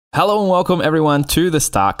Hello and welcome everyone to the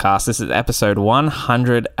Startcast. This is episode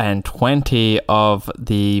 120 of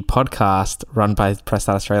the podcast run by Press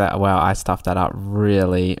Start Australia. Wow, I stuffed that up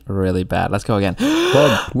really, really bad. Let's go again.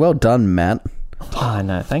 Well done, Matt. Oh, I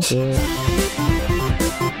know. Thank you.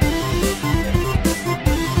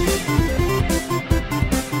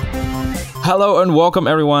 Hello and welcome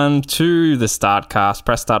everyone to the Startcast,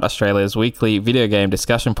 Press Start Australia's weekly video game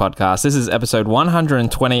discussion podcast. This is episode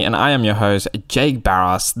 120 and I am your host, Jake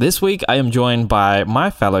Barros. This week I am joined by my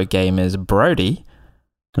fellow gamers, Brodie.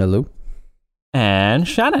 Hello. And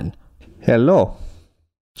Shannon. Hello.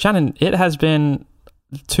 Shannon, it has been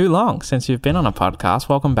too long since you've been on a podcast.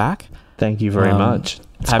 Welcome back. Thank you very much.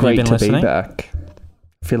 It's have great you been to listening? be back.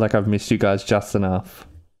 I feel like I've missed you guys just enough.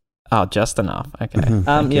 Oh, just enough. Okay.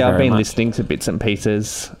 Yeah, I've been listening to bits and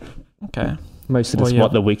pieces. Okay. Most of this,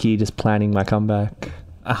 what the Wiki, just planning my comeback.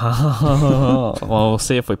 Well, we'll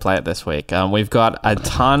see if we play it this week. We've got a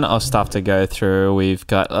ton of stuff to go through. We've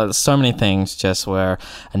got so many things just were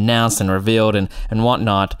announced and revealed and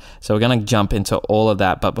whatnot. So we're going to jump into all of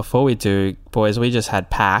that. But before we do, boys, we just had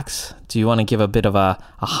PAX. Do you want to give a bit of a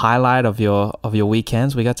highlight of your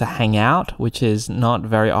weekends? We got to hang out, which is not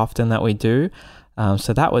very often that we do.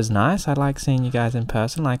 So that was nice. I like seeing you guys in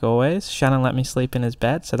person, like always. Shannon let me sleep in his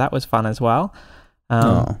bed, so that was fun as well.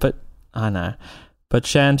 But I know. But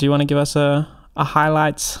Shan, do you want to give us a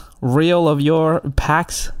highlights reel of your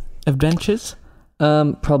PAX adventures?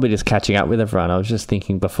 Probably just catching up with everyone. I was just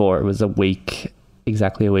thinking before, it was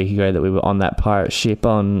exactly a week ago that we were on that pirate ship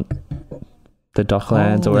on the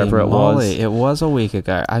Docklands or wherever it was. It was a week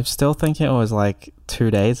ago. I'm still thinking it was like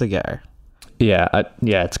 2 days ago. Yeah,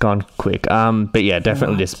 it's gone quick. But yeah,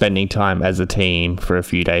 definitely just spending time as a team for a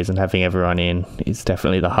few days and having everyone in is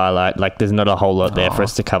definitely the highlight. Like, there's not a whole lot there for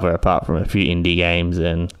us to cover apart from a few indie games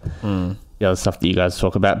and the other stuff that you guys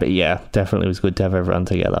talk about. But yeah, definitely was good to have everyone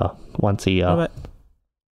together once a year.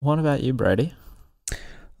 What about you, Brodie?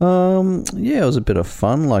 Yeah, it was a bit of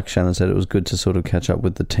fun. Like Shannon said, it was good to sort of catch up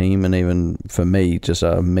with the team and even for me, just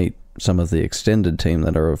meet some of the extended team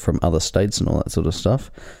that are from other states and all that sort of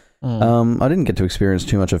stuff. I didn't get to experience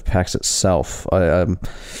too much of PAX itself.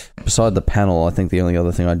 Beside the panel, I think the only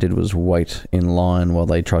other thing I did was wait in line while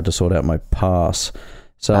they tried to sort out my pass.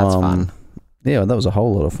 So that's fun. Yeah, that was a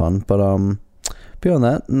whole lot of fun. But beyond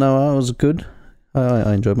that, no, it was good.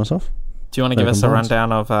 I enjoyed myself. Do you want to give us a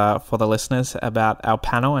rundown of for the listeners about our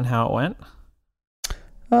panel and how it went?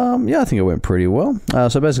 Yeah, I think it went pretty well.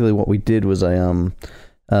 So basically, what we did was a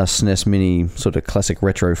SNES Mini sort of classic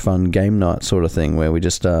retro fun game night sort of thing where we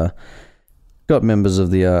just got members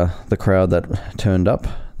of the crowd that turned up.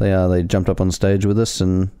 They jumped up on stage with us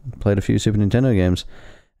and played a few Super Nintendo games.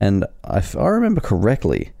 And if I remember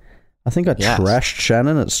correctly, I think I trashed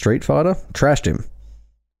Shannon at Street Fighter. Trashed him.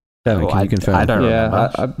 Shannon, can you confirm? I don't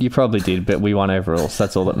remember. You probably did, but we won overall, so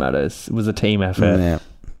that's all that matters. It was a team effort. Yeah.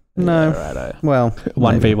 No. Yeah, righto. Well,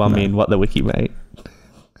 1v1 mean what the Wiki made.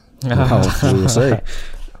 We'll see.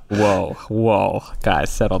 Whoa, guys,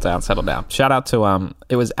 settle down. Shout out to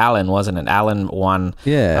it was Alan, wasn't it? Alan won.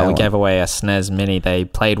 Yeah, we gave away a SNES Mini. They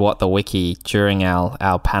played What the Wiki during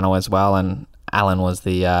our panel as well, and Alan was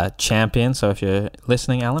the champion. So if you're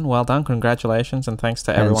listening, Alan, well done, congratulations, and thanks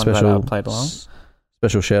to everyone that played along.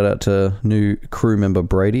 Special shout out to new crew member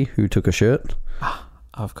Brady who took a shirt.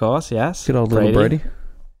 Of course, yes. Good old little Brady.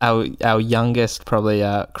 Our youngest probably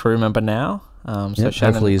crew member now. So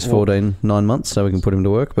Shannon, hopefully he's 9 months so we can put him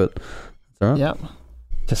to work, but it's all right. Yep.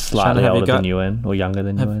 Just slightly older than you or younger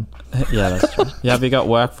than you. Yeah, that's true. Yeah, have you got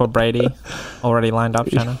work for Brady already lined up,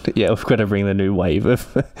 Shannon? Yeah, we've got to bring the new wave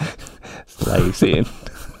of slaves in.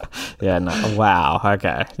 Yeah, no. Wow,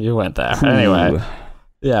 okay. You went there. Anyway.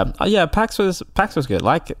 Yeah, PAX was good.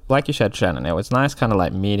 Like you said, Shannon, it was nice kind of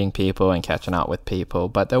like meeting people and catching up with people,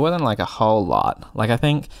 but there wasn't like a whole lot. Like, I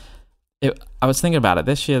think I was thinking about it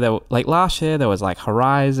this year. Last year, there was like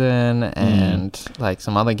Horizon and like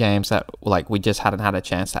some other games that like we just hadn't had a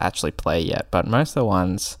chance to actually play yet. But most of the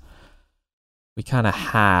ones we kind of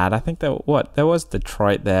had. I think there was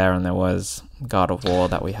Detroit there, and there was God of War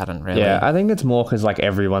that we hadn't really. Yeah, I think it's more because like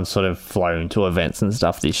everyone's sort of flown to events and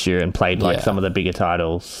stuff this year and played like some of the bigger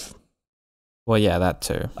titles. Well, yeah, that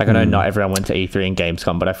too. Like I know not everyone went to E3 and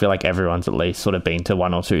Gamescom, but I feel like everyone's at least sort of been to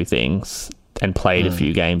one or two things and played a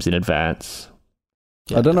few games in advance.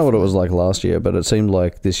 Yeah, I don't know what it was like last year, but it seemed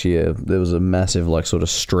like this year there was a massive like sort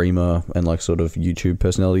of streamer and like sort of YouTube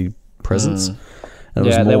personality presence. And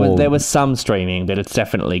there was some streaming, but it's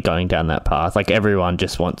definitely going down that path. Like everyone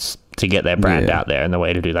just wants to get their brand out there, and the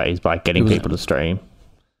way to do that is by getting people to stream.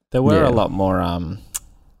 There were a lot more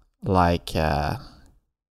like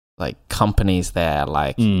like companies there,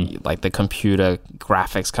 like the computer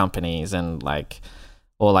graphics companies and like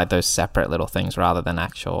all like those separate little things rather than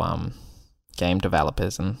actual game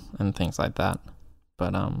developers and things like that.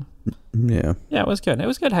 But yeah, it was good. It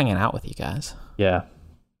was good hanging out with you guys. Yeah.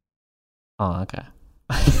 Oh, okay.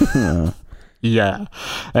 Yeah.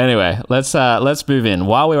 Anyway, let's move in.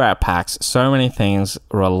 While we were at PAX, so many things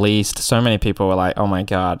released. So many people were like, "Oh my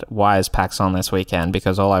god, why is PAX on this weekend?"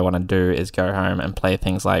 Because all I want to do is go home and play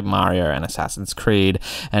things like Mario and Assassin's Creed.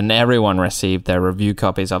 And everyone received their review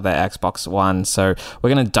copies of their Xbox One. So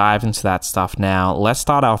we're gonna dive into that stuff now. Let's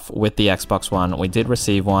start off with the Xbox One. We did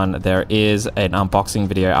receive one. There is an unboxing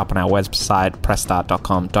video up on our website,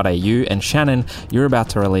 pressstart.com.au. And Shannon, you're about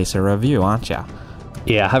to release a review, aren't you?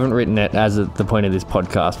 Yeah, I haven't written it as at the point of this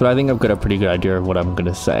podcast, but I think I've got a pretty good idea of what I'm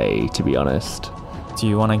going to say, to be honest. Do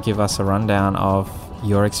you want to give us a rundown of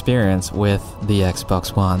your experience with the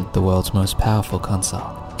Xbox One, the world's most powerful console?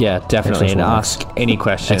 Yeah, definitely, Xbox and One ask any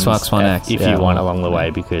questions Xbox One X, if you want along the way,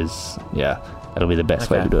 because, yeah, that'll be the best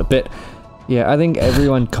way to do it. But, yeah, I think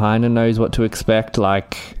everyone kind of knows what to expect.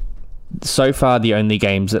 Like, so far, the only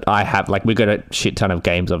games that I have, like, we've got a shit ton of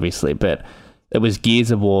games, obviously, but it was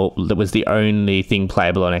Gears of War that was the only thing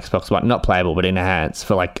playable on Xbox One. Not playable, but enhanced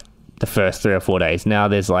for like the first 3 or 4 days. Now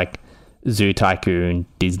there's like Zoo Tycoon,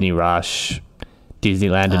 Disney Rush,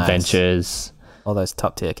 Disneyland Adventures. All those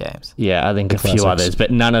top tier games. Yeah, I think a few others, but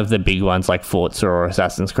none of the big ones like Forza or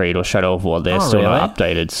Assassin's Creed or Shadow of War. They're still not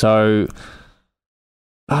updated. So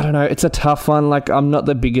I don't know. It's a tough one. Like, I'm not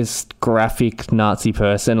the biggest graphic Nazi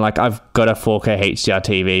person. Like, I've got a 4K HDR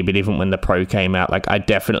TV, but even when the Pro came out, like, I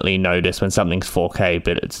definitely notice when something's 4K,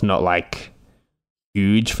 but it's not, like,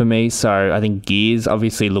 huge for me. So I think Gears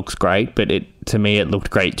obviously looks great, but to me, it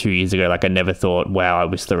looked great 2 years ago. Like, I never thought, wow, I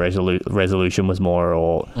wish the resolution was more,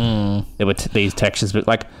 or there were these textures. But,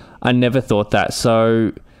 like, I never thought that.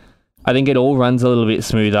 So I think it all runs a little bit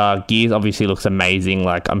smoother. Gears obviously looks amazing.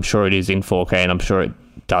 Like, I'm sure it is in 4K, and I'm sure it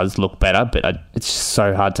does look better, but it's just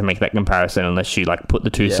so hard to make that comparison unless you like put the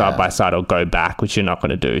two side by side or go back, which you're not going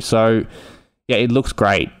to do. So yeah, it looks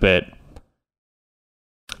great, but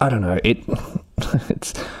I don't know.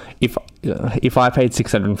 It's if I paid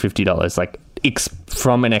 $650 like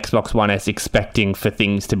from an Xbox One S expecting for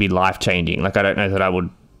things to be life changing, like I don't know that I would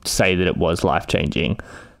say that it was life changing.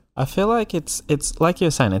 I feel like it's like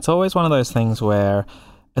you're saying, it's always one of those things where,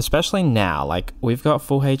 especially now, like we've got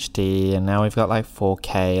full HD and now we've got like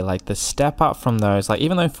 4K, like the step up from those, like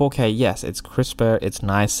even though 4K, yes, it's crisper, it's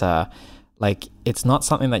nicer, like it's not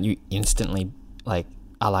something that you instantly like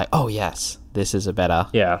are like, oh yes, this is a better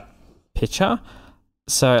picture.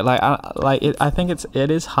 So like I think it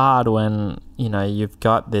is hard when, you know, you've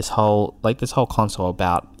got this whole console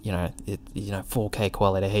about, you know, 4K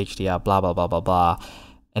quality, HDR, blah blah blah blah blah.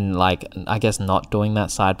 And like, I guess not doing that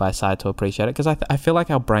side by side to appreciate it, because I feel like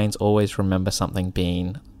our brains always remember something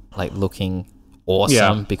being like looking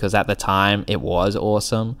awesome because at the time it was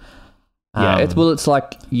awesome. It's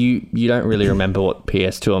like you don't really remember what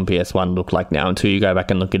PS2 and PS1 look like now until you go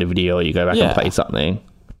back and look at a video or you go back and play something.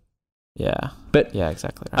 Yeah. But yeah,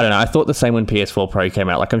 exactly. Right. I don't know. I thought the same when PS4 Pro came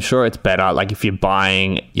out. Like, I'm sure it's better. Like, if you're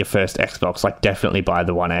buying your first Xbox, like definitely buy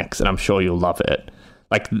the One X, and I'm sure you'll love it.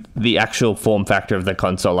 Like, the actual form factor of the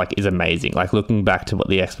console, like, is amazing. Like, looking back to what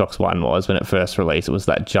the Xbox One was when it first released, it was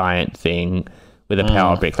that giant thing with a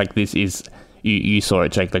power brick. Like, this is... You saw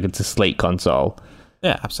it, Jake. Like, it's a sleek console.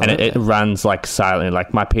 Yeah, absolutely. And it runs, like, silently.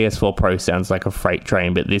 Like, my PS4 Pro sounds like a freight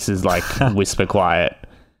train, but this is, like, whisper quiet.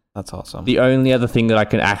 That's awesome. The only other thing that I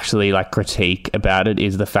can actually, like, critique about it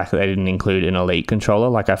is the fact that they didn't include an Elite controller.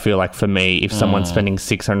 Like, I feel like, for me, if someone's spending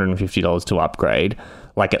 $650 to upgrade...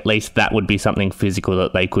 like, at least that would be something physical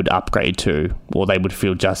that they could upgrade to, or they would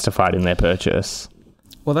feel justified in their purchase.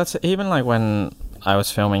 Well, that's even like when I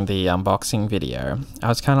was filming the unboxing video, I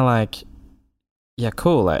was kind of like, yeah,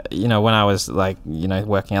 cool. Like, you know, when I was like, you know,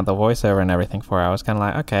 working out the voiceover and everything for it, I was kind of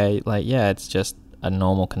like, okay, like, yeah, it's just a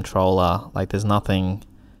normal controller. Like, there's nothing,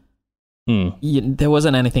 there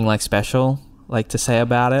wasn't anything like special, like, to say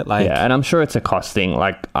about it. Like, yeah, and I'm sure it's a cost thing.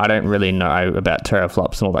 Like, I don't really know about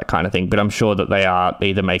teraflops and all that kind of thing, but I'm sure that they are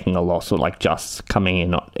either making a loss or like just coming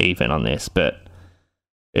in not even on this. But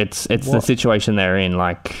it's the situation they're in.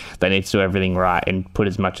 Like, they need to do everything right and put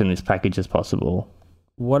as much in this package as possible.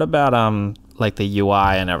 What about like the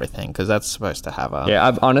UI and everything? Because that's supposed to have a... Yeah,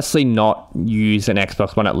 I've honestly not used an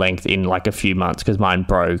Xbox One at length in like a few months because mine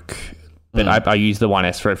broke. But I used the One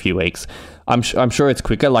S for a few weeks. I'm sure it's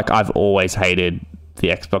quicker. Like, I've always hated the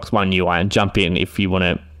Xbox One UI, and jump in if you want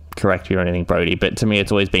to correct me or anything, Brodie. But to me,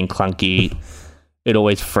 it's always been clunky. It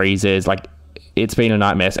always freezes. Like, it's been a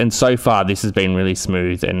nightmare. And so far, this has been really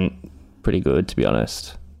smooth and pretty good, to be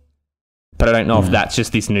honest. But I don't know if that's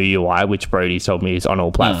just this new UI, which Brodie told me is on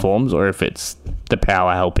all platforms, or if it's the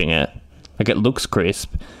power helping it. Like, it looks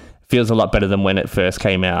crisp, feels a lot better than when it first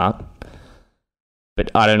came out. But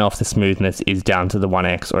I don't know if the smoothness is down to the One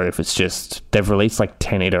X, or if it's just they've released like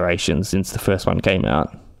 10 iterations since the first one came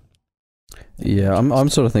out. Yeah, I'm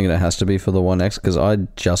sort of thinking it has to be for the One X, because I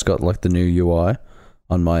just got like the new UI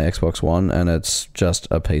on my Xbox One, and it's just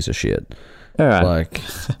a piece of shit. All right. Like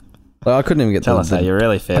I couldn't even get Tell us how you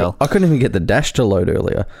really feel. I couldn't even get the dash to load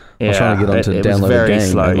earlier. Yeah, I was trying to get on to download very the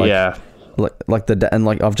game. slow, and yeah.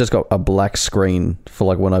 Like I've just got a black screen for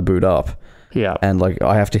like when I boot up. Yeah. And like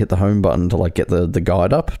I have to hit the home button to like get the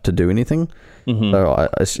guide up to do anything. Mm-hmm. So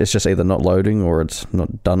it's just either not loading or it's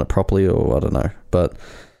not done it properly, or I don't know. But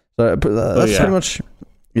that's pretty much,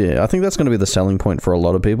 yeah, I think that's going to be the selling point for a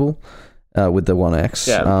lot of people with the One X.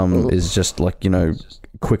 Is just like, you know,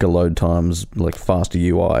 quicker load times, like faster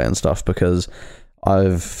UI and stuff, because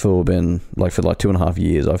I've been like for like 2.5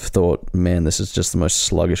 years, I've thought, man, this is just the most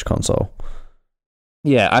sluggish console.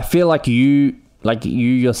 Yeah, I feel like you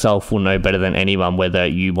yourself will know better than anyone whether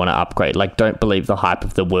you want to upgrade. Like, don't believe the hype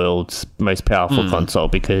of the world's most powerful console,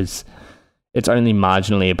 because it's only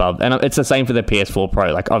marginally above. And it's the same for the PS4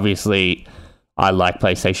 Pro. Like, obviously, I like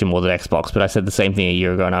PlayStation more than Xbox, but I said the same thing a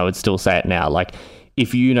year ago, and I would still say it now. Like,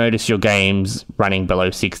 if you notice your game's running below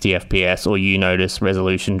 60 FPS, or you notice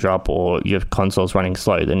resolution drop, or your console's running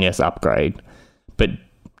slow, then yes, upgrade. But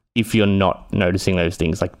if you're not noticing those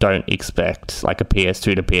things, like, don't expect like a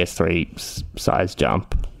PS2 to PS3 size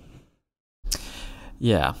jump.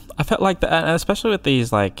 Yeah, I felt like that, and especially with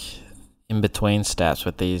these like in between steps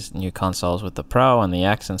with these new consoles, with the Pro and the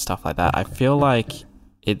X and stuff like that. I feel like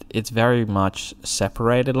it's very much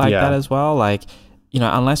separated like that as well. Like, you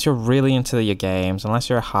know, unless you're really into your games, unless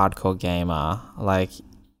you're a hardcore gamer, like,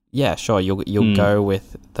 yeah, sure, you'll go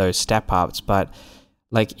with those step ups, but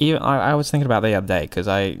like, even I was thinking about the other day, because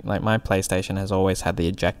my PlayStation has always had the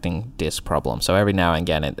ejecting disc problem, so every now and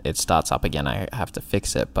again it starts up again. I have to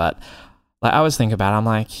fix it, but like, I was thinking about it, I'm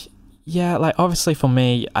like, yeah, like, obviously for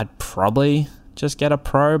me, I'd probably just get a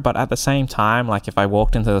Pro, but at the same time, like, if I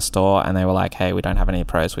walked into the store and they were like, hey, we don't have any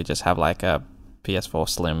Pros, we just have like a PS4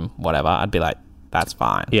 Slim, whatever, I'd be like, that's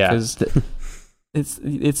fine. Yeah, because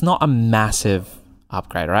it's not a massive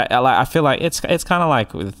upgrade, right? Like, I feel like it's kind of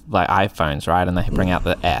like with like iPhones, right? And they bring out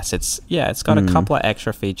the S. It's got a couple of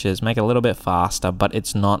extra features, make it a little bit faster, but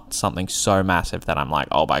it's not something so massive that I'm like,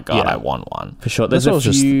 oh my god, I want one for sure. There's a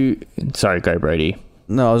few. Sorry, go Brodie.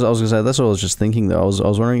 No, I was gonna say, that's what I was just thinking though. I was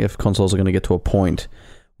wondering if consoles are going to get to a point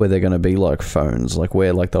where they're going to be like phones, like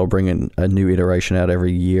where like they'll bring in a new iteration out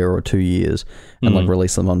every year or 2 years and like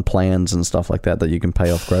release them on plans and stuff like that you can pay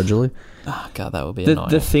off gradually. Oh god, that would be annoying.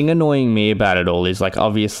 The thing annoying me about it all is, like,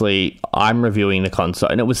 obviously I'm reviewing the console,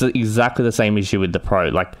 and it was exactly the same issue with the Pro.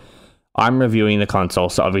 Like, I'm reviewing the console,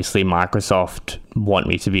 so obviously Microsoft want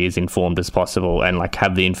me to be as informed as possible and like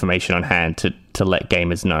have the information on hand to let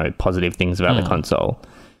gamers know positive things about the console.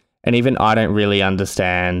 And even I don't really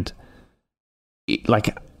understand,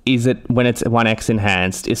 like, is it when it's 1X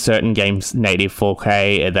enhanced, is certain games native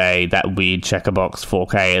 4K? Are they that weird checkerbox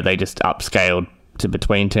 4K? Are they just upscaled to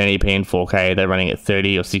between 1080p and 4K? Are they running at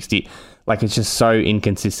 30 or 60? Like, it's just so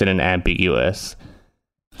inconsistent and ambiguous.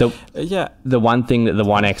 The one thing that the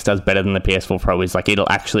 1X does better than the PS4 Pro is, like, it'll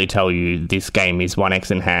actually tell you this game is 1X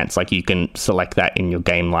enhanced. Like, you can select that in your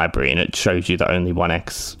game library and it shows you the only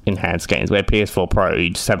 1X enhanced games, where PS4 Pro, you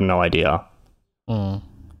just have no idea.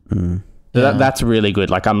 That's really good.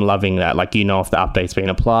 Like, I'm loving that. Like, you know if the update's been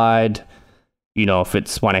applied, you know if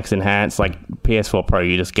it's 1X enhanced. Like, PS4 Pro,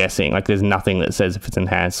 you're just guessing. Like, there's nothing that says if it's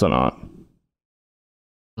enhanced or not.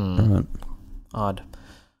 Odd.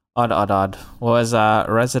 Well, as a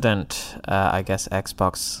resident, I guess,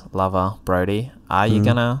 Xbox lover, Brodie, are you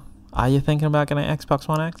thinking about getting Xbox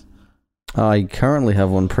One X? I currently have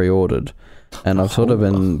one pre-ordered, and I've sort of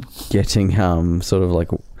been getting sort of like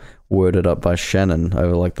worded up by Shannon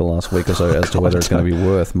over like the last week or so as to whether it's going to be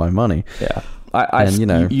worth my money. Yeah.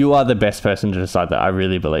 You are the best person to decide that. I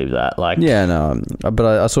really believe that. Like, yeah, no, but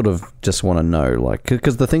I sort of just want to know, like,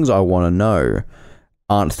 because the things I want to know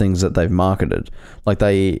aren't things that they've marketed. Like,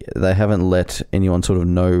 they haven't let anyone sort of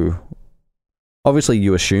know. Obviously,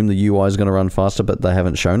 you assume the UI is going to run faster, but they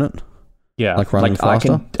haven't shown it. Yeah, like running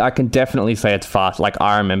faster. I can definitely say it's fast. Like,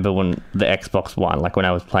 I remember when the Xbox One, like when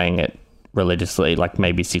I was playing it religiously, like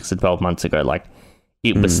maybe 6 to 12 months ago, like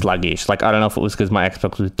it was sluggish. Like, I don't know if it was because my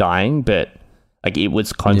Xbox was dying, but like it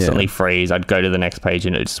was constantly freeze. I'd go to the next page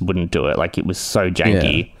and it just wouldn't do it. Like, it was so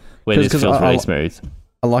janky. Where this feels really smooth.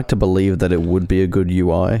 I like to believe that it would be a good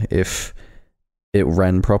UI if it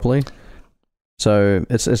ran properly. So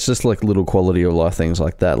it's just like little quality of life things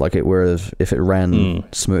like that. Like whereas if it ran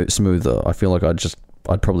smoother, I feel like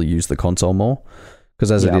I'd probably use the console more,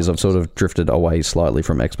 because as it is, I've sort of drifted away slightly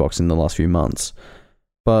from Xbox in the last few months.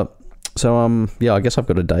 But so I guess I've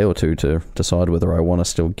got a day or two to decide whether I want to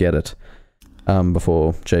still get it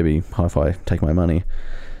before JB Hi-Fi take my money.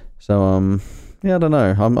 So I don't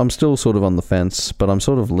know. I'm still sort of on the fence, but I'm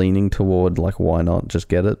sort of leaning toward like, why not just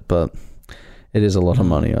get it? But it is a lot of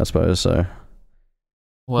money, I suppose. So.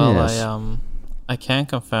 Well, yes. I can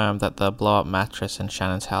confirm that the blow-up mattress in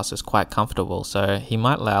Shannon's house is quite comfortable, so he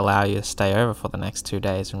might allow you to stay over for the next 2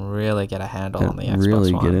 days and really get a handle on the Xbox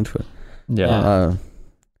really One. Get into it. Yeah.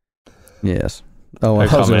 Yes. Oh, no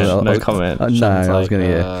comment. No, I was going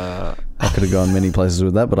to. I could have gone many places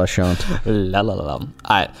with that, but I shan't. La la la.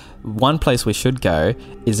 Alright, one place we should go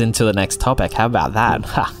is into the next topic. How about that?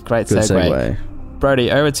 Ha, great Good segue. segue.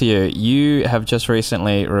 Brodie, over to you. You have just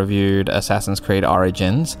recently reviewed Assassin's Creed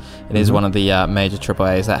Origins. It is one of the major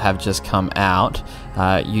AAAs that have just come out.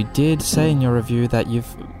 You did say in your review that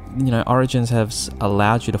Origins has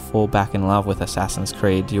allowed you to fall back in love with Assassin's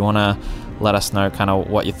Creed. Do you want to let us know kind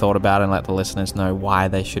of what you thought about it and let the listeners know why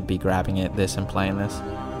they should be grabbing this and playing this?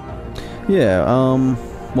 Yeah,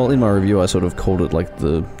 well, in my review, I sort of called it like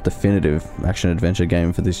the definitive action-adventure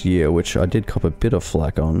game for this year, which I did cop a bit of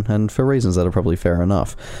flack on, and for reasons that are probably fair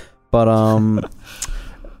enough. But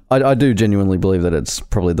I do genuinely believe that it's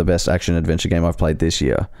probably the best action-adventure game I've played this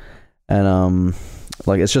year. And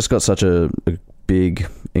it's just got such a big,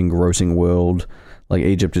 engrossing world. Like,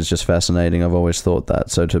 Egypt is just fascinating. I've always thought that.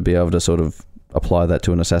 So to be able to sort of apply that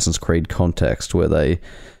to an Assassin's Creed context where they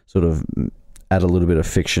sort of add a little bit of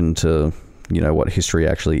fiction to what history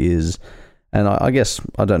actually is. And I guess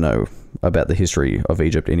I don't know about the history of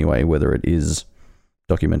Egypt anyway, whether it is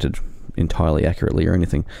documented entirely accurately or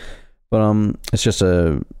anything. But it's just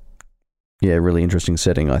a really interesting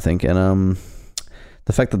setting, I think. And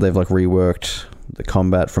the fact that they've like reworked the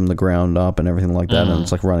combat from the ground up and everything like that, and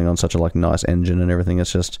it's like running on such a like nice engine and everything,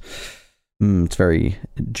 it's just it's very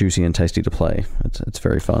juicy and tasty to play. It's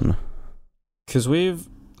very fun. Because we've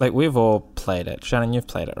all played it. Shannon, you've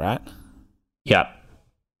played it, right? Yeah.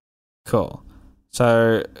 Cool.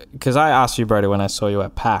 So, because I asked you, Brodie, when I saw you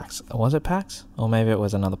at PAX. Was it PAX? Or maybe it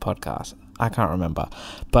was another podcast. I can't remember.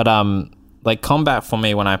 But, combat for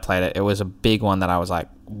me when I played it, it was a big one that I was like,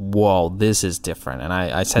 whoa, this is different. And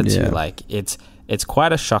I said to you, it's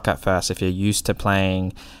quite a shock at first if you're used to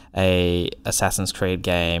playing a Assassin's Creed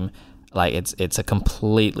game. Like, it's a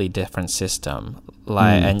completely different system.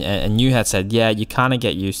 And you had said, you kind of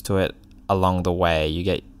get used to it along the way. You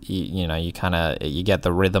get you get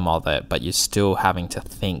the rhythm of it, but you're still having to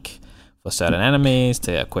think for certain enemies,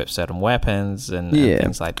 to equip certain weapons and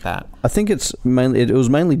things like that. I think it was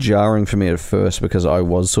mainly jarring for me at first because I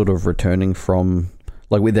was sort of returning from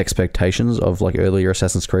like with expectations of like earlier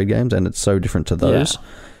Assassin's Creed games, and it's so different to those.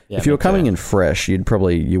 If you were coming in fresh, you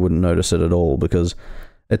wouldn't notice it at all, because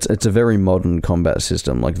it's a very modern combat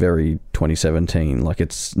system, like very 2017. Like,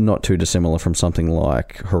 it's not too dissimilar from something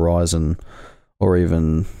like Horizon, or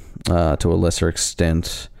even to a lesser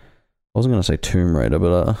extent, I wasn't going to say Tomb Raider,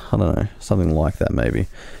 but I don't know, something like that maybe.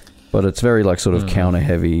 But it's very like sort of counter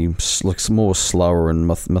heavy, looks more slower and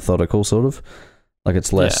methodical sort of. Like,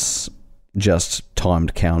 it's less just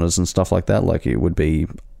timed counters and stuff like that, like it would be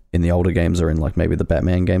in the older games or in like maybe the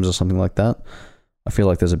Batman games or something like that. I feel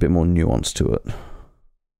like there's a bit more nuance to it.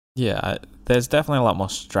 Yeah, there's definitely a lot more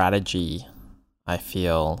strategy, I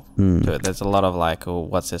feel, to it. There's a lot of like, oh,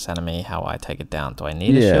 what's this enemy? How do I take it down? Do I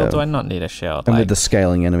need a shield? Do I not need a shield? And with the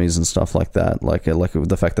scaling enemies and stuff like that, like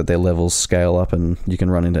the fact that their levels scale up and you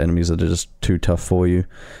can run into enemies that are just too tough for you,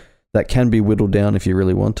 that can be whittled down if you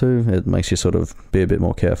really want to. It makes you sort of be a bit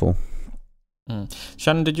more careful.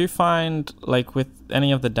 Shannon, did you find, like, with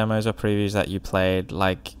any of the demos or previews that you played,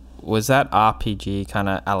 like, was that RPG kind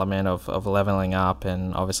of element of leveling up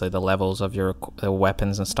and obviously the levels of your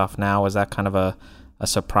weapons and stuff now, was that kind of a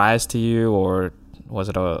surprise to you, or was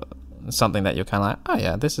it something that you're kind of like, oh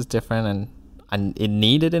yeah, this is different and it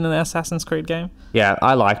needed in an Assassin's Creed game? Yeah,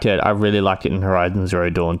 I liked it. I really liked it in Horizon Zero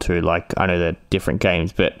Dawn too. Like, I know they're different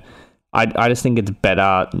games, but I just think it's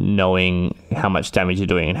better knowing how much damage you're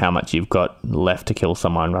doing and how much you've got left to kill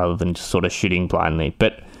someone rather than just sort of shooting blindly.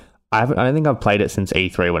 But I don't think I've played it since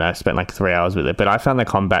E3 when I spent like 3 hours with it, but I found the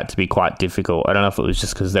combat to be quite difficult. I don't know if it was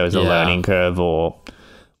just because there was a learning curve or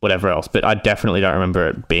whatever else, but I definitely don't remember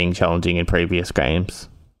it being challenging in previous games.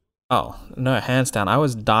 Oh, no, hands down. I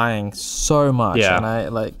was dying so much, and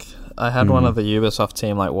one of the Ubisoft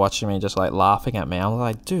team like watching me, just like laughing at me. I was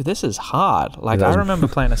like, dude, this is hard. Like, I remember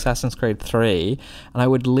playing Assassin's Creed 3, and I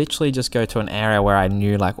would literally just go to an area where I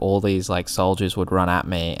knew like all these like soldiers would run at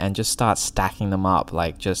me and just start stacking them up,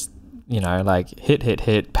 like just, you know, like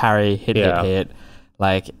hit, parry, hit.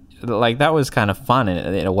 Like that was kind of fun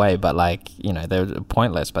in a way, but like, you know, they were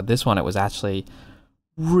pointless. But this one, it was actually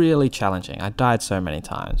really challenging. I died so many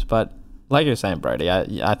times, but like you were saying, Brodie,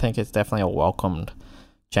 I think it's definitely a welcomed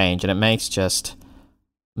change, and it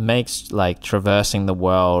makes like traversing the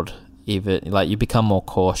world even like you become more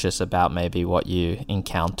cautious about maybe what you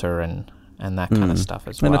encounter and that kind of stuff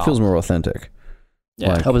as well. And it feels more authentic.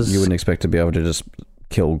 Yeah, like, you wouldn't expect to be able to just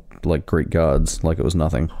kill like Greek guards like it was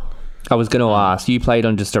nothing. I was going to ask, you played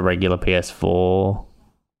on just a regular PS4?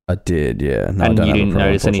 I did, yeah. No, and you didn't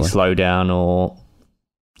notice any slowdown or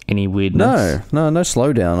any weirdness? No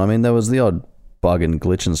slowdown. I mean, there was the odd bug and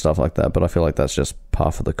glitch and stuff like that, but I feel like that's just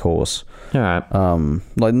par for the course. All right.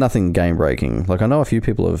 Like nothing game breaking. Like I know a few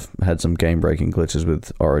people have had some game breaking glitches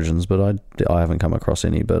with Origins, but I haven't come across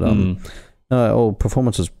any. But no,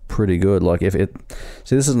 performance was pretty good. Like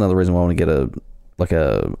this is another reason why I want to get a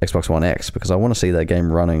Xbox One X, because I want to see that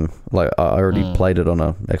game running. Like I already played it on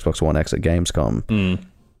a Xbox One X at Gamescom,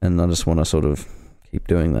 and I just want to sort of keep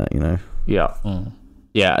doing that, you know. Yeah.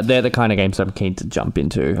 Yeah, they're the kind of games I'm keen to jump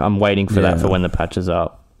into. I'm waiting for that for when the patch is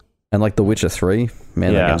up. And like The Witcher 3,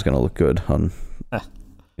 man, that game's going to look good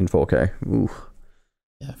in 4K. Ooh.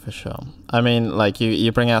 Yeah, for sure. I mean, like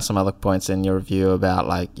you bring out some other points in your review about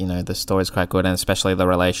like, you know, the story's quite good, and especially the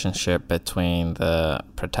relationship between the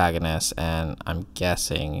protagonist and I'm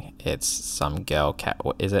guessing it's some girl cat.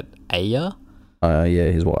 Is it Aya? Yeah,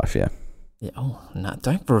 his wife, yeah. Yeah, oh, no,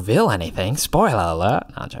 don't reveal anything. Spoiler alert.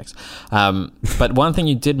 No, jokes. But one thing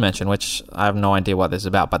you did mention, which I have no idea what this is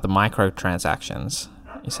about, but the microtransactions,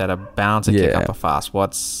 you said are bound to kick up a fuss.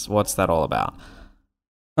 What's that all about?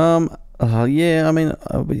 Yeah, I mean,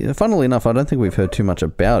 funnily enough, I don't think we've heard too much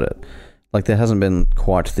about it. Like, there hasn't been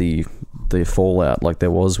quite the fallout like there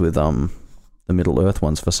was with the Middle-earth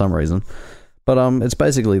ones for some reason. But it's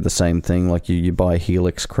basically the same thing. Like, you buy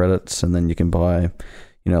Helix credits, and then you can buy,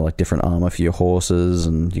 you know, like different armor for your horses,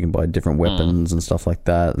 and you can buy different weapons and stuff like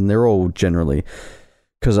that. And they're all generally,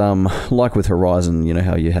 because like with Horizon, you know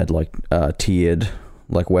how you had like tiered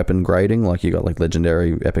like weapon grading, like you got like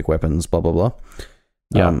legendary, epic weapons, blah blah blah.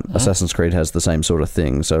 Yeah, Assassin's Creed has the same sort of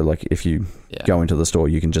thing. So like if you go into the store,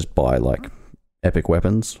 you can just buy like epic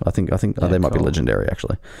weapons. I think they might be legendary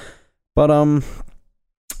actually. But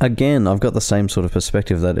again, I've got the same sort of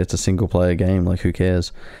perspective that it's a single player game. Like who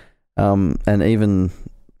cares? And even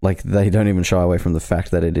like they don't even shy away from the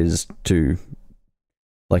fact that it is to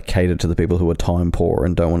like cater to the people who are time poor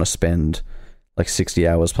and don't want to spend like 60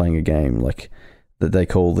 hours playing a game. Like that they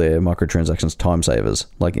call their microtransactions time savers.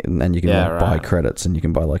 Like, and you can buy credits, and you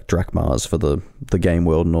can buy like drachmas for the game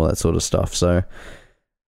world and all that sort of stuff. So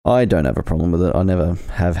I don't have a problem with it. I never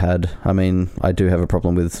have had. I mean, I do have a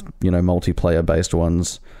problem with, you know, multiplayer based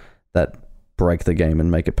ones that break the game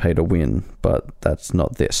and make it pay to win, but that's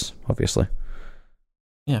not this, obviously.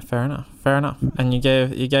 Yeah, fair enough. And you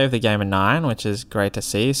gave the game a 9, which is great to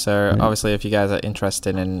see. So obviously, if you guys are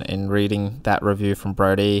interested in reading that review from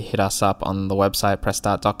Brodie, hit us up on the website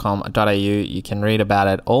pressstart.com.au. You can read about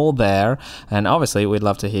it all there. And obviously, we'd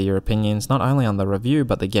love to hear your opinions, not only on the review,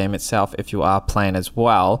 but the game itself if you are playing as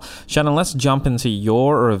well. Shannon, let's jump into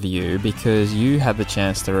your review, because you had the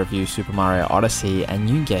chance to review Super Mario Odyssey and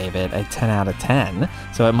you gave it a 10 out of 10.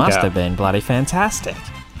 So it must have been bloody fantastic.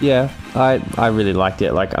 Yeah, I really liked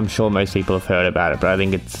it. Like, I'm sure most people have heard about it, but I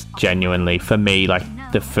think it's genuinely, for me, like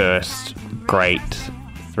the first great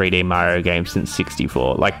 3D Mario game since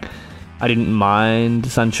 64. Like, I didn't mind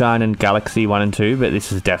Sunshine and Galaxy 1 and 2, but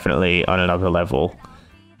this is definitely on another level.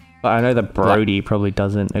 But I know that Brodie probably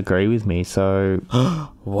doesn't agree with me, so...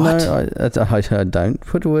 What? No, I don't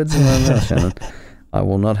put words in my mouth, Shannon. I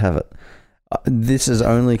will not have it. This is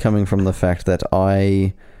only coming from the fact that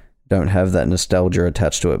I don't have that nostalgia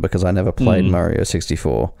attached to it, because I never played Mario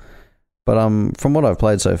 64. But from what I've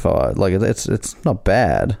played so far, like it's not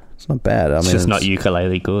bad. It's not bad. I mean, just not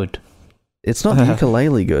ukulele good. It's not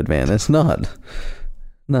ukulele good, man. It's not.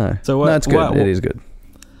 No. So no, it's good. It is good.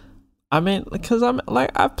 I mean, because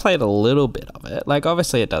I've played a little bit of it. Like,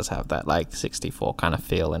 obviously, it does have that like 64 kind of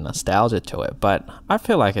feel and nostalgia to it, but I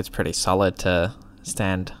feel like it's pretty solid to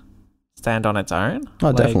stand on its own. Oh,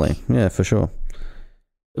 like, definitely. Yeah, for sure.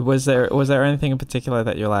 Was there anything in particular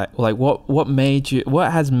that you're like what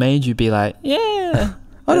has made you be like, yeah?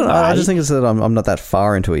 I don't know. I just think it's that I'm not that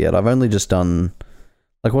far into it yet. I've only just done,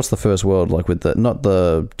 like, what's the first world, like with the, not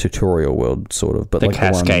the tutorial world sort of, but the like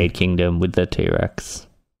Cascade Kingdom with the T-Rex.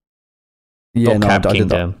 Yeah, or no, Cap I did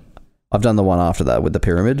Kingdom. I've done the one after that with the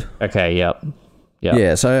pyramid. Okay, yep.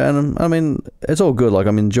 Yeah, so, and I mean, it's all good. Like,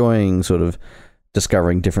 I'm enjoying sort of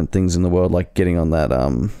discovering different things in the world, like getting on that,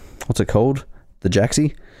 what's it called? The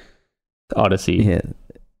Jaxi? Odyssey. Yeah.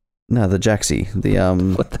 No, the Jaxi.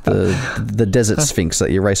 The desert sphinx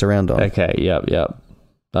that you race around on. Okay, yep.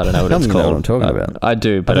 I don't know what it's You called. know what I'm talking about. I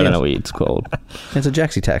do, but I don't know what it's called. It's a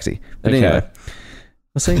Jaxi taxi. But Okay. anyway.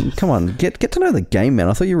 I see, come on, get to know the game, man.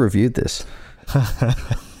 I thought you reviewed this.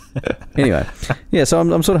 Anyway, yeah, so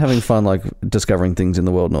I'm sort of having fun, like discovering things in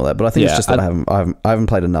the world and all that. But I think it's just that I haven't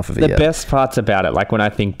played enough of it yet. The best parts about it, like when I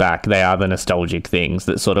think back, they are the nostalgic things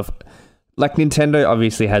that sort of, like Nintendo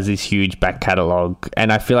obviously has this huge back catalog,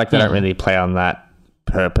 and I feel like they don't really play on that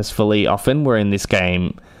purposefully often. Where in this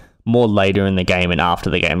game, more later in the game and after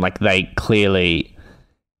the game, like they clearly,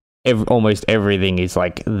 almost everything is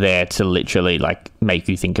like there to literally like make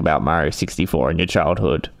you think about Mario 64 in your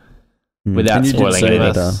childhood. Without spoiling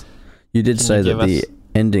anything. You did say that the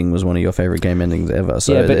ending was one of your favorite game endings ever.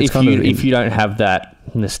 So yeah, but it's if you don't have that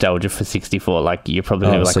nostalgia for 64, like you're probably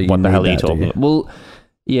gonna be like, so what the hell are you talking you? about? Well,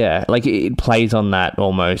 yeah, like it plays on that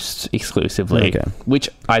almost exclusively, which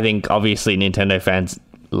I think obviously Nintendo fans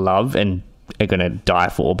love and are gonna die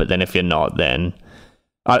for. But then if you're not, then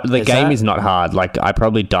the game is not hard. Like I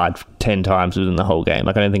probably died 10 times within the whole game.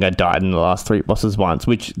 Like I don't think I died in the last 3 bosses once,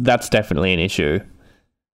 which that's definitely an issue.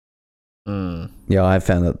 Yeah, I've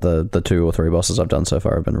found that the 2 or 3 bosses I've done so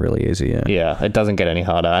far have been really easy. Yeah, it doesn't get any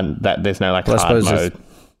harder, and that there's no like hard mode.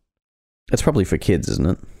 It's probably for kids, isn't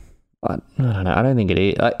it? I don't know. I don't think it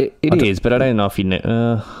is. It is, but I don't know if you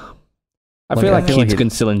know. I feel like kids can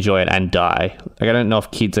still enjoy it and die. Like I don't know if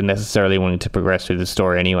kids are necessarily wanting to progress through the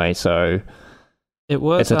story anyway. So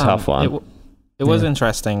it's a tough one. It was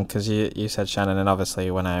interesting because you said, Shannon, and obviously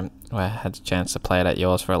when I had a chance to play it at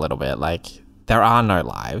yours for a little bit, like there are no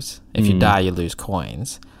lives. If you die, you lose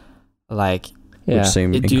coins. Like, which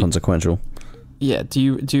seem inconsequential. Yeah. Do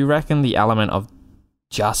you reckon the element of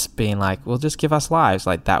just being like, well, just give us lives,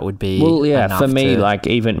 like that would be for me, like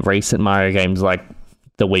even recent Mario games, like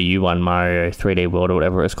the Wii U one, Mario 3D World or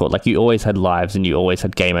whatever it's called, like you always had lives and you always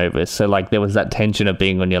had game overs. So like there was that tension of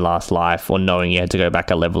being on your last life or knowing you had to go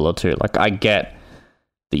back a level or two. Like I get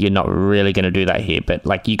that you're not really going to do that here, but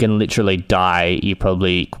like you can literally die. You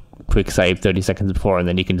probably quick save 30 seconds before and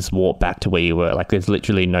then you can just walk back to where you were. Like there's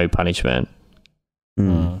literally no punishment.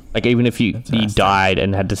 Like even if you died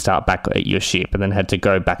and had to start back at your ship and then had to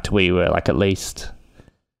go back to where you were, like at least,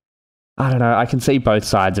 I don't know, I can see both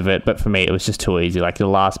sides of it, but for me it was just too easy. Like the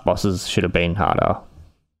last bosses should have been harder.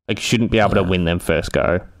 Like you shouldn't be able to win them first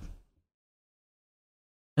go.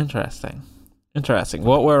 Interesting.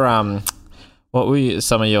 What were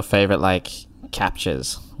some of your favorite like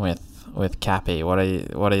captures with Cappy? What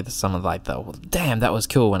are some of like the damn, that was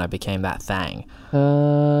cool when I became that thing?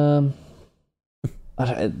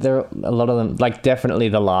 There are a lot of them. Like definitely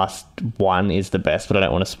the last one is the best, but I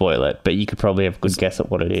don't want to spoil it. But you could probably have a good guess at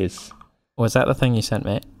what it is. Was that the thing you sent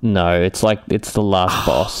me? No, it's the last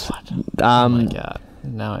boss. Oh my god!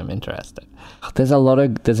 Now I'm interested. There's a lot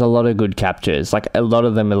of good captures. Like a lot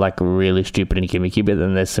of them are like really stupid and gimmicky, but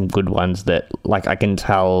then there's some good ones that like I can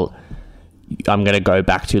tell I'm going to go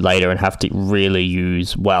back to later and have to really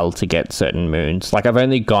use well to get certain moons. Like I've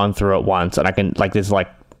only gone through it once and I can like there's like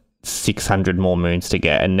 600 more moons to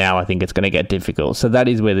get, and now I think it's going to get difficult. So that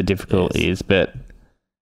is where the difficulty is. But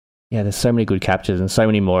yeah, there's so many good captures and so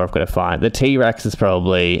many more I've got to find. The T-Rex is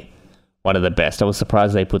probably one of the best. I was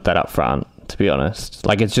surprised they put that up front, to be honest.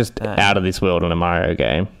 Like it's just out of this world on a Mario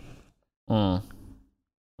game.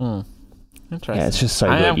 Interesting. Yeah, it's just so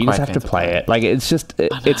good. You just have to play it. Like it's just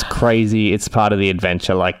it's crazy. It's part of the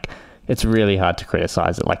adventure. Like it's really hard to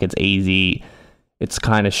criticize it. Like it's easy. It's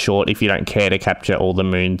kind of short if you don't care to capture all the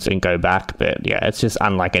moons and go back. But yeah, it's just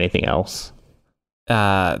unlike anything else.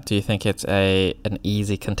 Do you think it's an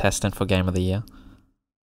easy contestant for Game of the Year?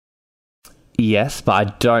 Yes, but I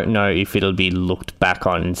don't know if it'll be looked back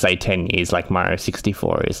on in, say, 10 years like Mario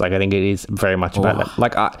 64 is. Like, I think it is very much about that.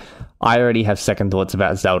 Like, I already have second thoughts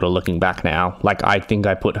about Zelda looking back now. Like, I think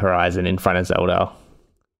I put Horizon in front of Zelda.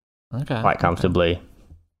 Okay. Quite comfortably.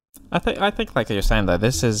 I think like you're saying, though,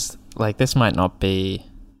 this might not be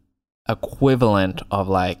equivalent of,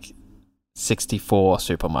 like, 64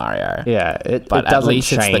 Super Mario. Yeah, but it doesn't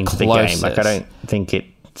change the game. Like, I don't think it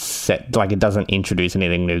it doesn't introduce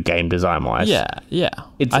anything new game design wise. Yeah.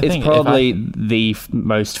 It's probably the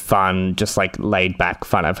most fun, just like laid back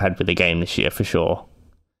fun I've had with the game this year for sure.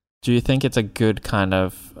 Do you think it's a good kind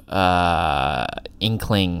of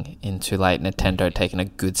inkling into like Nintendo taking a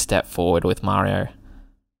good step forward with Mario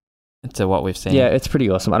into what we've seen? Yeah, it's pretty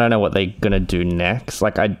awesome. I don't know what they're gonna do next.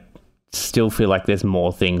 Like I still feel like there's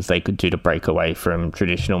more things they could do to break away from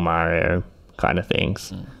traditional Mario kind of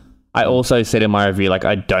things. I also said in my review, like,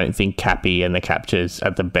 I don't think Cappy and the captures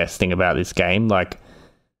are the best thing about this game. Like,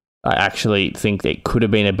 I actually think it could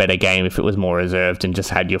have been a better game if it was more reserved and just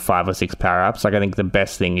had your 5 or 6 power-ups. Like, I think the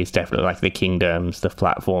best thing is definitely, like, the kingdoms, the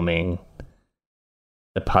platforming,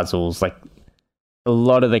 the puzzles. Like, a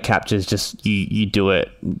lot of the captures just, you do it,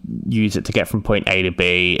 use it to get from point A to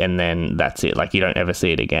B, and then that's it. Like, you don't ever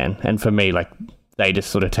see it again. And for me, like, they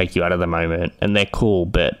just sort of take you out of the moment, and they're cool,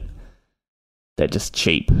 but they're just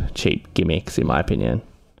cheap gimmicks, in my opinion.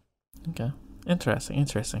 Okay.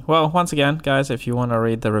 Interesting. Well, once again, guys, if you want to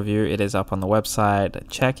read the review, it is up on the website.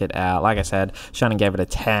 Check it out. Like I said, Shannon gave it a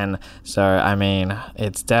 10. So, I mean,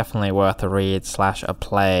 it's definitely worth a read / a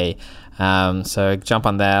play. So jump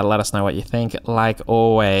on there. Let us know what you think, like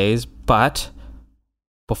always. But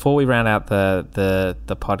before we round out the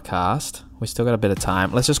podcast, we still got a bit of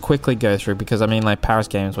time. Let's just quickly go through, because, I mean, like, Paris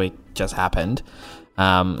Games Week just happened.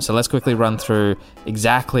 So let's quickly run through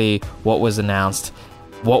exactly what was announced,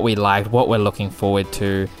 what we liked, what we're looking forward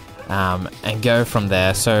to, and go from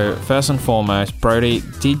there. So first and foremost, Brodie,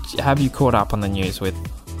 have you caught up on the news with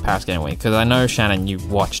Paris Game Week? Because I know, Shannon, you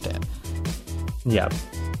watched it. Yeah.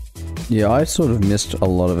 Yeah, I sort of missed a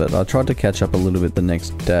lot of it. I tried to catch up a little bit the next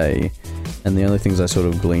day, and the only things I sort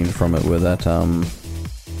of gleaned from it were that,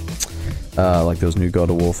 like, there was new God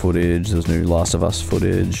of War footage, there was new Last of Us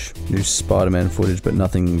footage, new Spider-Man footage, but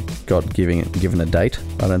nothing got given a date,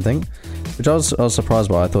 I don't think. Which I was surprised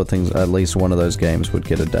by. I thought at least one of those games would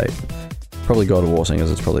get a date. Probably God of War, seeing as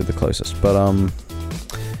it's probably the closest. But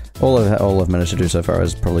all I've managed to do so far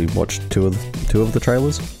is probably watch two of the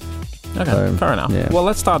trailers. Okay, fair enough. Yeah. Well,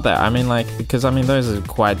 let's start there. I mean, like, because, I mean, those are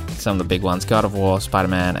quite some of the big ones. God of War,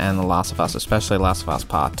 Spider-Man, and The Last of Us, especially Last of Us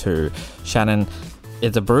Part 2. Shannon,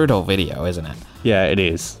 it's a brutal video, isn't it? Yeah, it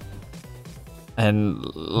is. And,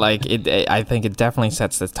 like, I think it definitely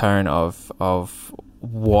sets the tone of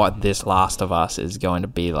what this Last of Us is going to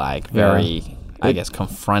be like. Very, I guess,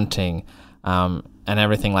 confronting, and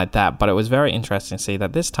everything like that. But it was very interesting to see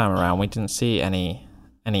that this time around we didn't see any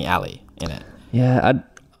Ellie in it. Yeah,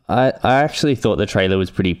 I actually thought the trailer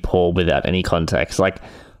was pretty poor without any context. Like,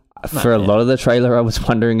 for a lot of the trailer, I was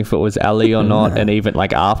wondering if it was Ellie or not, and even,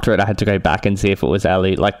 like, after it, I had to go back and see if it was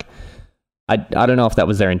Ellie. Like, I don't know if that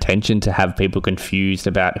was their intention, to have people confused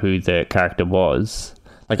about who the character was.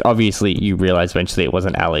 Like, obviously, you realize eventually it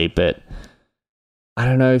wasn't Ellie, but I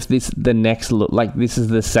don't know if this is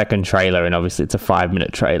the second trailer, and obviously it's a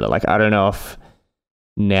 5-minute trailer. Like, I don't know if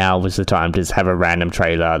now was the time to just have a random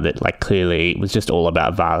trailer that, like, clearly was just all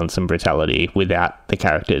about violence and brutality without the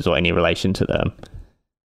characters or any relation to them.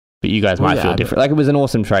 But you guys might feel different. Like, it was an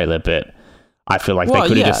awesome trailer, but I feel like they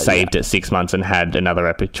could have just saved it 6 months and had another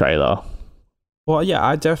epic trailer. Well, yeah,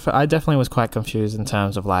 I definitely was quite confused in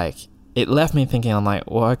terms of, like, it left me thinking, I'm like,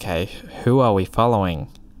 well, okay, who are we following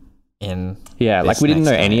in like, we didn't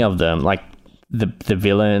know any of them. Like, the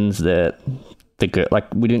villains, the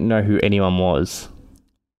like, we didn't know who anyone was.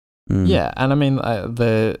 Yeah, and I mean,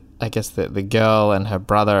 I guess the girl and her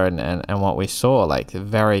brother and what we saw, like,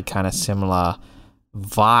 very kind of similar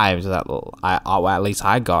vibes that at least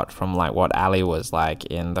I got from, like, what Ellie was like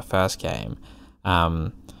in the first game.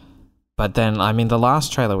 But then, I mean, the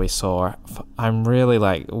last trailer we saw, I'm really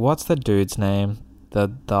like, what's the dude's name?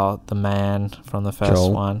 The man from the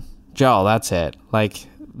first one? Joel, that's it. Like,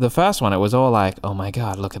 the first one, it was all like, oh my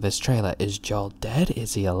god, look at this trailer. Is Joel dead?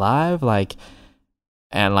 Is he alive? Like,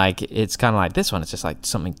 and, like, it's kind of like this one, it's just like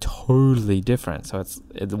something totally different. So it's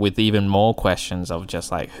with even more questions of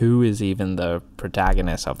just like, who is even the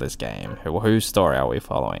protagonist of this game? Whose story are we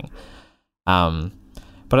following?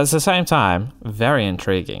 But at the same time, very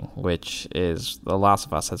intriguing, which is The Last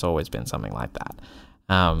of Us has always been something like that.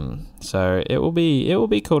 So it will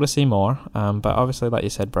be cool to see more. But obviously, like you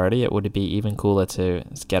said, Brodie, it would be even cooler to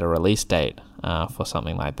get a release date for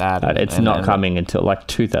something like that. It's not coming until, like,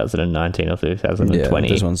 2019 or 2020. Yeah,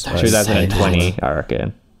 this one's 2020, I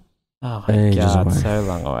reckon. Oh my god, so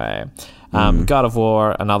long away. God of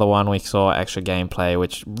War, another one we saw extra gameplay,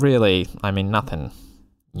 which really, I mean, nothing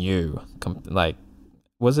new. Like,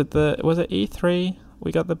 was it E3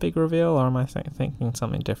 we got the big reveal, or am I thinking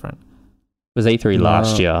something different? It was E3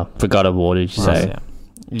 last year for God of War, did you say?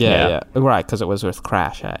 Yeah. Right, because it was with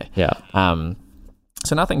Crash, eh? Yeah.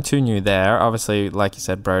 So nothing too new there. Obviously, like you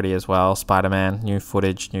said, Brodie as well. Spider-Man, new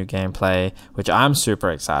footage, new gameplay, which I'm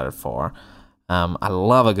super excited for. I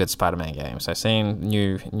love a good Spider-Man game, so seeing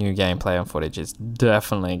new gameplay and footage is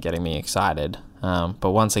definitely getting me excited.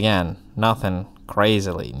 But once again, nothing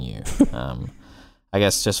crazily new. I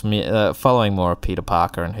guess just me following more of Peter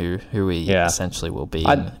Parker and who he essentially will be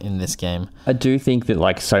in this game. I do think that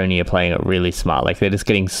like Sony are playing it really smart. Like they're just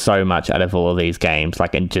getting so much out of all of these games.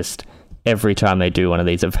 Like, and just every time they do one of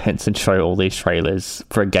these events and show all these trailers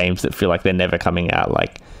for games that feel like they're never coming out,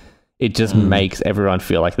 like it just makes everyone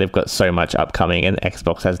feel like they've got so much upcoming and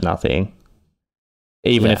Xbox has nothing.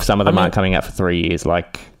 Even if some of them aren't coming out for 3 years,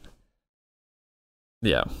 like...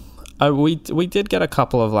 Yeah. We did get a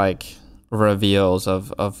couple of, like, reveals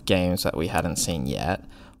of games that we hadn't seen yet.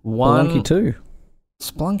 Spelunky 2.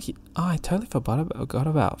 Spelunky... Oh, I totally forgot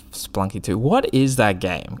about Spelunky 2. What is that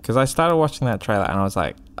game? Because I started watching that trailer and I was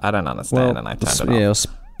like, I don't understand, and I turned it off.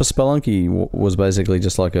 Yeah, Spelunky was basically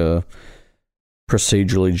just like a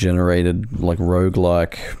procedurally generated, like,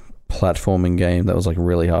 roguelike platforming game that was, like,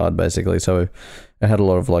 really hard, basically. So... it had a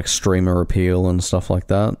lot of like streamer appeal and stuff like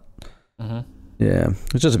that. Mm-hmm. Yeah,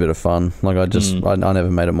 it's just a bit of fun. Like I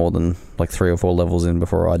never made it more than like 3 or 4 levels in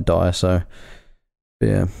before I'd die. So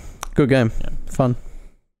yeah, good game, fun.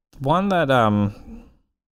 One that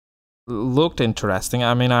looked interesting.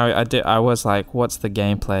 I mean, I was like, what's the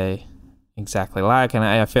gameplay exactly like? And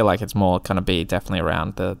I feel like it's more kind of be definitely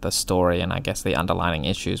around the story and I guess the underlying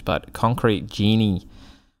issues. But Concrete Genie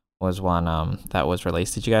was one that was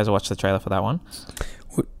released. Did you guys watch the trailer for that one?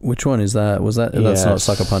 Which one is that? That's not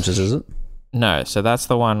Sucker Punches, is it? No, so that's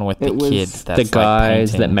the one with the kid that's the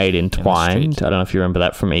guys like that made Entwined. I don't know if you remember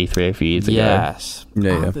that from E3 a few years ago. Yes.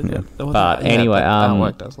 Yeah. But anyway, that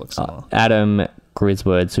work does look similar. Adam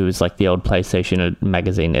Griswords, who was like the old PlayStation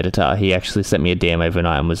magazine editor, he actually sent me a DM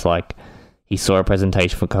overnight and was like, he saw a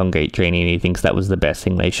presentation for Concrete Genie and he thinks that was the best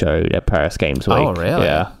thing they showed at Paris Games Week. Oh, really?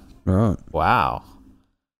 Yeah. Right. Wow.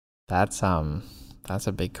 That's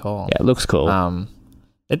a big call. Yeah, it looks cool.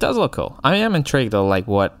 It does look cool. I mean, I'm intrigued though, like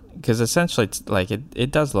what, because essentially it's like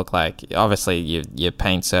it does look like obviously you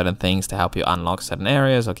paint certain things to help you unlock certain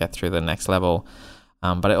areas or get through the next level,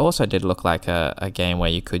 but it also did look like a game where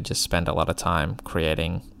you could just spend a lot of time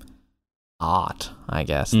creating art, I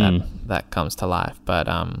guess, that comes to life. But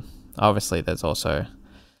obviously there's also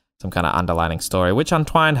some kind of underlining story, which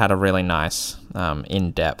Untwined had a really nice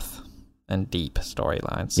in-depth and deep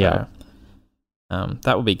storyline. So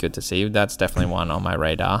that would be good to see. That's definitely one on my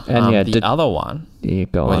radar. And the other one... Yeah,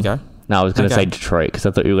 go on. Go? No, I was going to say Detroit because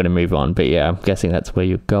I thought you were going to move on. But yeah, I'm guessing that's where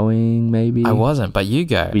you're going, maybe? I wasn't, but you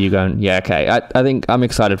go. Were you going? Yeah, okay. I think I'm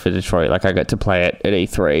excited for Detroit. Like, I got to play it at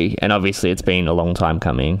E3, and obviously it's been a long time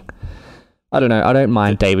coming. I don't know. I don't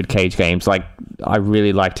mind David Cage games. Like, I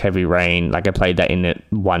really liked Heavy Rain. Like, I played that in it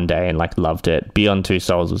one day and, like, loved it. Beyond Two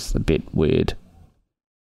Souls was a bit weird.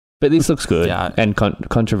 But this looks good and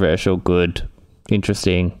controversial, good,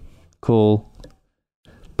 interesting, cool.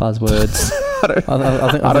 Buzzwords.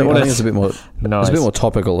 I think it's a bit more. It's a bit more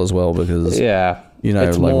topical as well because you know,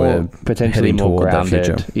 it's like more, we're potentially more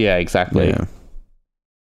grounded. Yeah, exactly.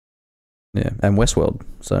 Yeah, and Westworld,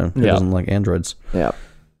 so it doesn't like androids. Yeah.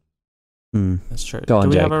 That's true. Go on, Do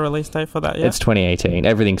we Jake. have a release date for that yet? It's 2018.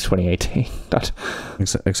 Everything's 2018.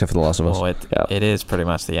 Except for The Last of Us. Well, it is pretty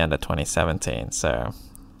much the end of 2017, so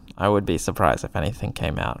I would be surprised if anything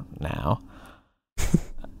came out now.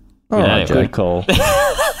 Good call.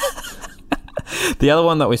 The other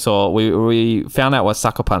one that we saw, we found out what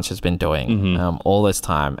Sucker Punch has been doing all this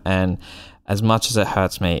time, and as much as it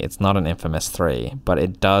hurts me, it's not an Infamous 3, but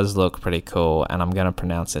it does look pretty cool, and I'm going to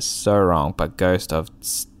pronounce this so wrong, but Ghost of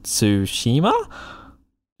Tsushima?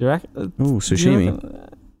 You reckon? Ooh, Tsushimi.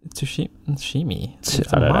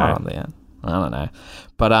 Tsushimi. I don't know. On the end. I don't know.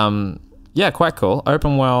 But yeah, quite cool.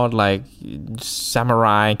 Open world, like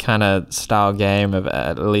samurai kind of style game of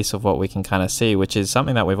at least of what we can kind of see, which is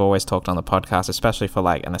something that we've always talked on the podcast, especially for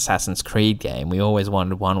like an Assassin's Creed game. We always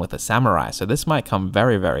wanted one with a samurai, so this might come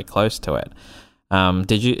very, very close to it.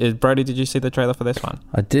 Brodie, did you see the trailer for this one?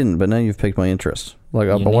 I didn't, but now you've picked my interest. Like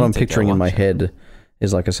what I'm picturing in my head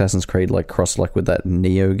is like Assassin's Creed, like crossed like with that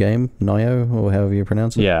Neo game, or however you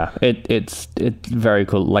pronounce it. Yeah, it's very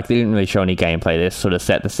cool. Like they didn't really show any gameplay. They sort of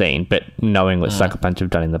set the scene, but knowing what Sucker Punch have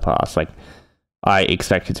done in the past, like I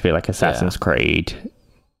expect it to be like Assassin's Creed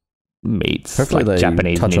meets hopefully like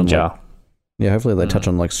Japanese ninja. Hopefully they touch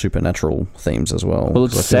on like supernatural themes as well. Well,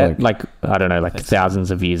 it's set like I don't know, like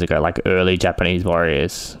thousands of years ago, like early Japanese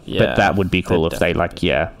warriors. Yeah, but that would be cool if they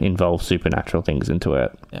involve supernatural things into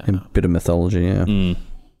it. Yeah. A bit of mythology, yeah.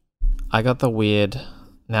 I got the weird,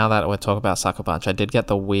 now that we're talking about Sucker Punch, I did get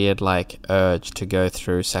the weird like urge to go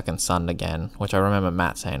through Second Son again, which I remember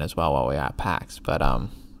Matt saying as well while we were at PAX. But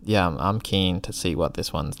yeah, I'm keen to see what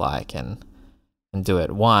this one's like and do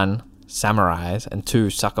it. 1, samurais, and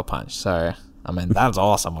 2, Sucker Punch. So I mean, that's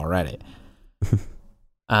awesome already.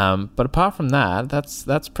 But apart from that,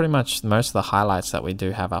 that's pretty much most of the highlights that we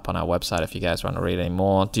do have up on our website. If you guys want to read any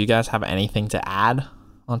more, do you guys have anything to add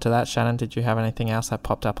onto that? Shannon, did you have anything else that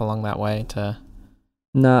popped up along that way to?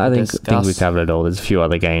 No, I think discuss? we covered it all. There's a few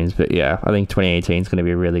other games, but yeah, I think 2018 is going to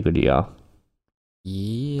be a really good year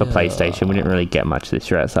Yeah. for PlayStation. We didn't really get much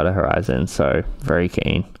this year outside of Horizon, so very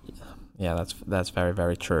keen. Yeah, that's very,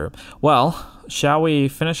 very true. Well, shall we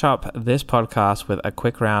finish up this podcast with a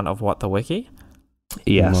quick round of What the Wiki?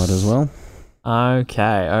 Yes. Might as well.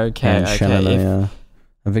 Okay. And Shannon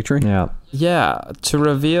a victory? Yeah. Yeah, to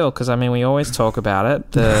reveal, because I mean, we always talk about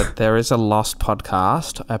it, there is a lost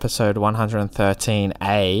podcast, episode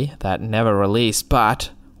 113A, that never released,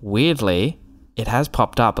 but weirdly, it has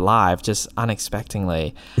popped up live, just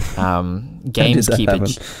unexpectedly.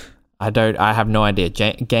 Gameskeeper, I have no idea.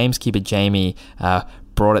 Gameskeeper Jamie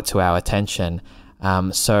brought it to our attention.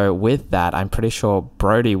 So with that, I'm pretty sure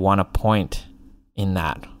Brodie won a point in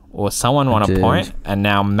that. Or someone won a point, and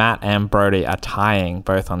now Matt and Brodie are tying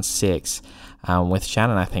both on 6, with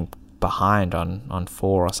Shannon, I think, behind on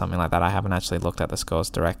 4 or something like that. I haven't actually looked at the scores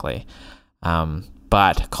directly.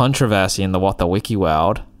 But controversy in the What the Wiki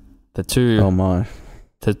world, the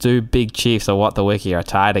two big chiefs of What the Wiki are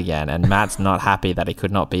tied again, and Matt's not happy that he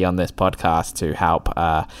could not be on this podcast to help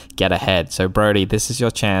get ahead. So Brodie, this is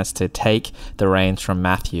your chance to take the reins from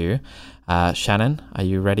Matthew. Shannon, are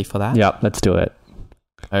you ready for that? Yep, let's do it.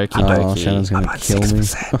 Okie dokie. Shannon's going to kill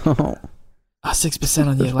 6%. me. 6%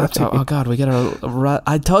 on your laptop. Oh God, we gotta.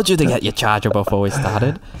 I told you to get your charger before we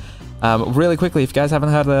started. Really quickly, if you guys haven't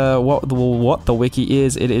heard what the Wiki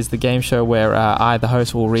is, it is the game show where I, the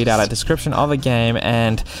host, will read out a description of a game,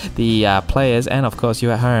 and the players, and of course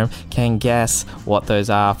you at home, can guess what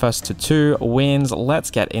those are. First to 2 wins.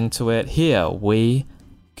 Let's get into it. Here we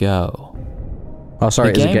go. Oh,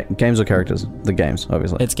 sorry. Is it games or characters? The games,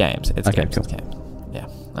 obviously. It's games. It's okay, games. cool. It's games. Yeah.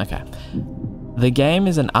 Okay. The game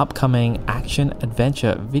is an upcoming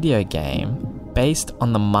action-adventure video game based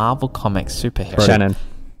on the Marvel Comics superhero. Shannon.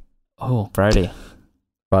 Oh, Brodie.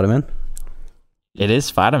 Spider-Man? It is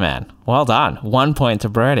Spider-Man. Well done. 1 point to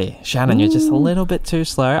Brodie. Shannon, you're just a little bit too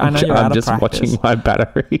slow. I know you're out of practice. I'm just watching my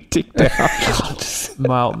battery tick down.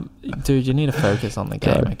 Well, dude, you need to focus on the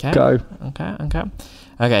game, okay? Go.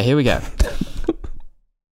 Okay, here we go.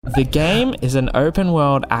 The game is an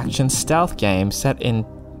open-world action stealth game set in,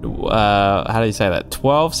 how do you say that?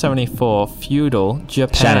 1274 feudal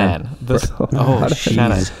Japan.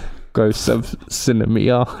 Shannon. Ghosts of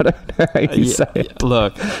Cinemia. I don't know how you say it.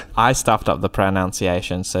 Look, I stuffed up the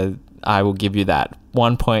pronunciation, so I will give you that.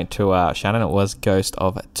 1 point to Shannon. It was Ghost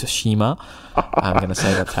of Tsushima. I'm going to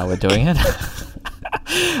say that's how we're doing it.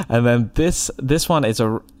 And then this one is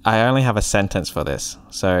I only have a sentence for this.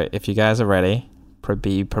 So if you guys are ready,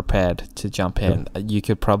 be prepared to jump in. You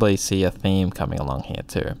could probably see a theme coming along here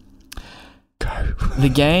too. Go. The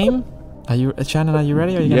game... Shannon, are you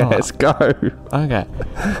ready? Or are you gonna yes, go. Okay.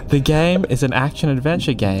 The game is an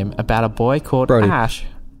action-adventure game about a boy called Brodie. Ash.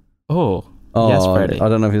 Oh, yes, Brodie. I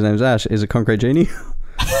don't know if his name's Ash. Is it Concrete Genie?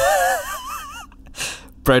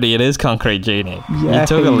 Brodie, it is Concrete Genie. Yeah, you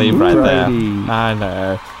took a leap right there. Brodie. I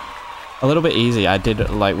know. A little bit easy.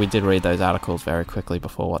 We did read those articles very quickly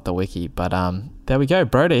before What the Wiki, but there we go.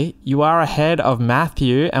 Brodie, you are ahead of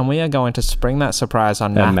Matthew, and we are going to spring that surprise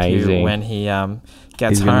on Matthew when he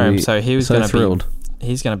gets home. So he's going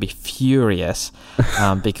to be furious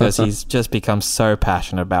because he's just become so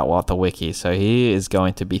passionate about What the Wiki. So he is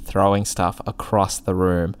going to be throwing stuff across the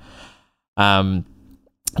room.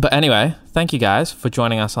 But anyway, thank you guys for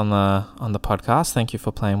joining us on the podcast. Thank you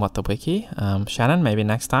for playing What the Wiki. Shannon, maybe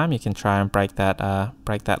next time you can try and break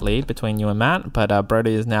that lead between you and Matt. But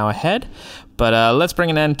Brodie is now ahead. But let's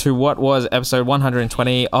bring an end to what was episode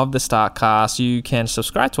 120 of the Startcast. You can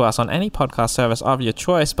subscribe to us on any podcast service of your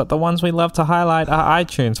choice, but the ones we love to highlight are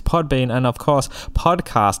iTunes, Podbean, and of course,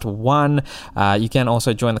 Podcast One. You can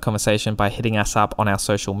also join the conversation by hitting us up on our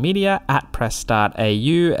social media at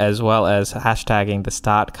PressStartAU, as well as hashtagging the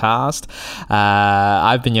Startcast.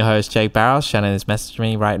 I've been your host, Jake Barrows. Shannon is messaging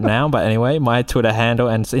me right now. But anyway, my Twitter handle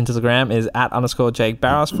and Instagram is @_Jake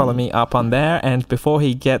Barrows. Follow me up on there. And before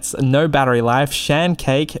he gets no battery life, Shan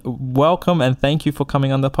Cake, welcome and thank you for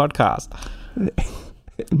coming on the podcast.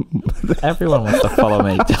 Everyone wants to follow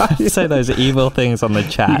me. Don't say those evil things on the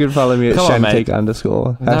chat. You can follow me at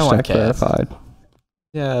ShanCake_. No one cares. Verified.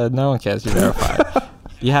 Yeah, no one cares. You're verified.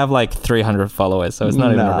 You have like 300 followers, so it's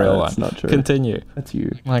not even a real one. That's not true. Continue. That's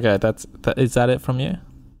you. Okay, is that it from you?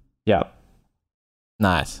 Yeah.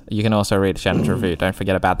 Nice. You can also read Shannon's review. Don't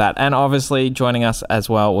forget about that. And obviously, joining us as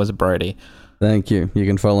well was Brodie. Thank you. You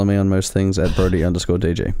can follow me on most things at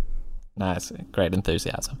Brodie_DJ. Nice. Great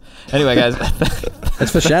enthusiasm. Anyway, guys.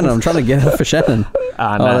 It's for Shannon. I'm trying to get it for Shannon.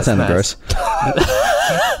 Nice, that sounded gross.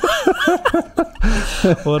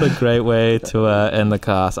 What a great way to end the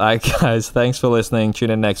cast. All right, guys. Thanks for listening. Tune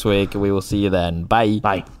in next week. We will see you then. Bye.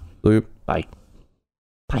 Bye. Loop. Bye.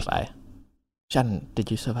 Bye. Shannon,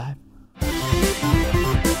 did you survive?